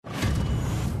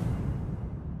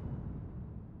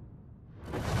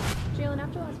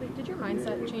after last week, did your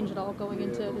mindset change at all going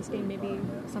into this game? Maybe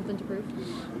something to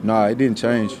prove? No, it didn't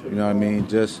change. You know what I mean?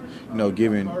 Just,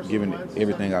 giving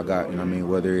everything I got. You know what I mean?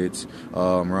 Whether it's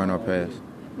run or pass.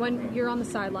 When you're on the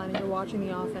sideline and you're watching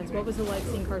the offense, what was it like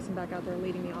seeing Carson back out there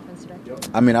leading the offense today?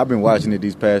 I mean, I've been watching it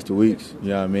these past 2 weeks. You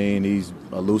know what I mean? He's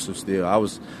elusive still. I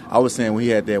was saying when he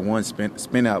had that one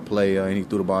spin out play and he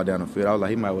threw the ball down the field, I was like,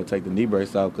 he might well take the knee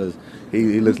brace off because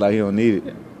he looks like he don't need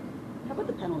it. How about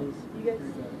the penalties? You guys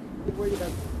worried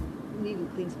about needing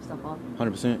to clean some stuff off?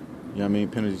 100%. You know what I mean?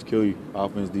 Penalties kill you.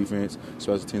 Offense, defense,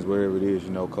 special teams, whatever it is.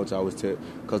 Coach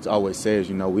always says,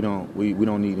 we don't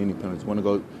need any penalties. We want to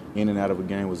go in and out of a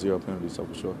game with 0 penalties, so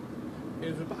for sure.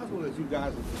 Is it possible that you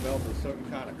guys have developed a certain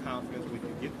kind of confidence when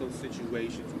you get those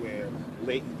situations where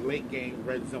late game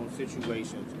red zone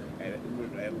situations at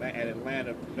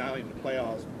Atlanta, not only in the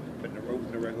playoffs but in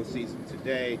the regular season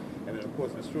today, and then of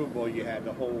course in the Super Bowl you had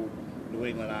the whole New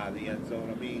England out of the end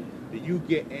zone. I mean, does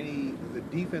the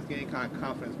defense get any kind of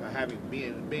confidence by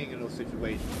being in those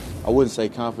situations? I wouldn't say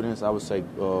confidence. I would say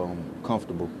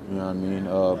comfortable. You know what I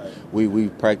mean? We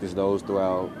practiced those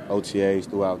throughout OTAs,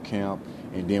 throughout camp,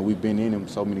 and then we've been in them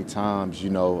so many times,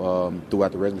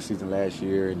 throughout the regular season last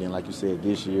year, and then, like you said,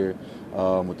 this year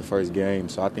with the first game.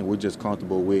 So I think we're just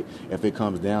comfortable with, if it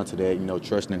comes down to that,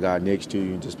 trusting the guy next to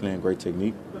you and just playing great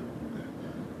technique.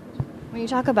 When you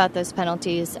talk about those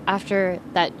penalties, after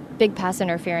that big pass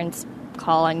interference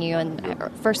call on you in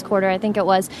the first quarter, I think it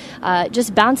was,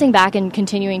 just bouncing back and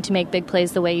continuing to make big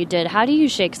plays the way you did, how do you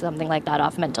shake something like that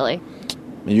off mentally?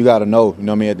 And you got to know,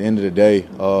 at the end of the day,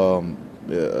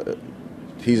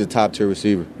 he's a top-tier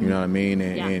receiver, you know what I mean?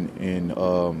 And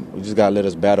we just got to let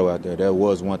us battle out there. That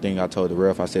was one thing I told the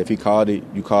ref. I said, if he called it,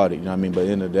 you called it, you know what I mean? But at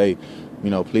the end of the day,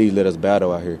 please let us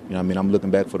battle out here. You know what I mean? I'm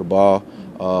looking back for the ball,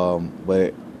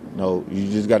 but you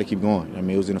just got to keep going. I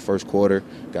mean, it was in the first quarter.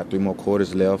 Got 3 more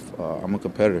quarters left. I'm a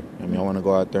competitor. I want to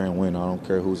go out there and win. I don't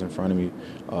care who's in front of me.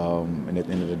 And at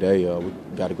the end of the day, we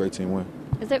got a great team win.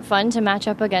 Is it fun to match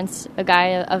up against a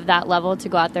guy of that level, to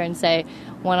go out there and say,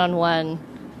 one-on-one,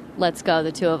 let's go,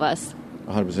 the two of us?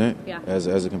 100%. Yeah. As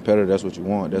a competitor, that's what you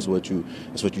want. That's what you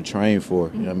train for.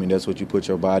 Mm-hmm. You know what I mean? That's what you put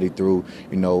your body through.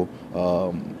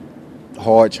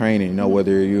 Hard training,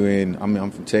 whether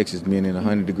I'm from Texas, being in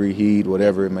 100-degree heat,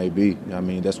 whatever it may be. You know what I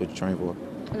mean? That's what you train for.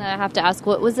 And then I have to ask,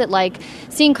 what was it like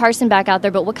seeing Carson back out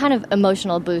there, but what kind of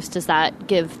emotional boost does that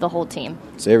give the whole team?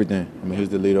 It's everything. He's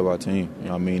the leader of our team. You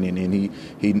know what I mean? And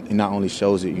he not only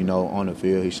shows it, on the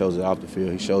field, he shows it off the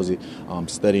field. He shows it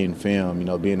studying film,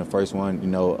 being the first one,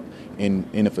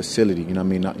 in the facility, you know what I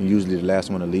mean? Not usually the last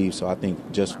one to leave. So I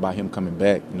think just by him coming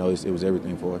back, it was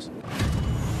everything for us.